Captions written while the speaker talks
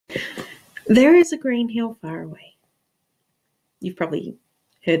There is a green hill far away. You've probably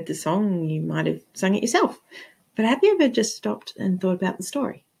heard the song, you might have sung it yourself. But have you ever just stopped and thought about the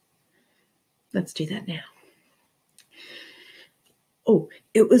story? Let's do that now. Oh,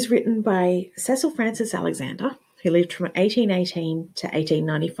 it was written by Cecil Frances Alexander, who lived from 1818 to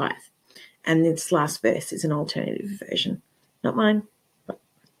 1895. And this last verse is an alternative version. Not mine.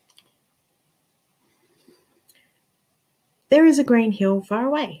 There is a green hill far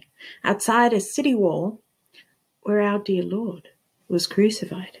away, outside a city wall, where our dear Lord was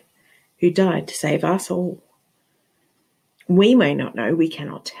crucified, who died to save us all. We may not know, we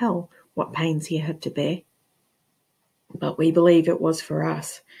cannot tell what pains he had to bear, but we believe it was for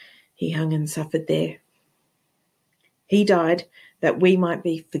us he hung and suffered there. He died that we might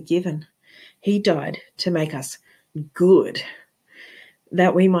be forgiven. He died to make us good,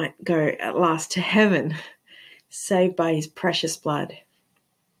 that we might go at last to heaven, saved by his precious blood.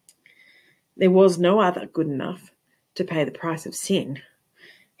 There was no other good enough to pay the price of sin.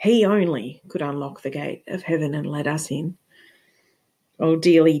 He only could unlock the gate of heaven and let us in. Oh,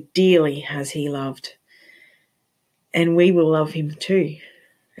 dearly, dearly has he loved. And we will love him too,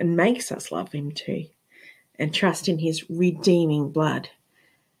 and makes us love him too, and trust in his redeeming blood,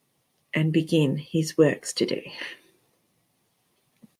 and begin his works to do.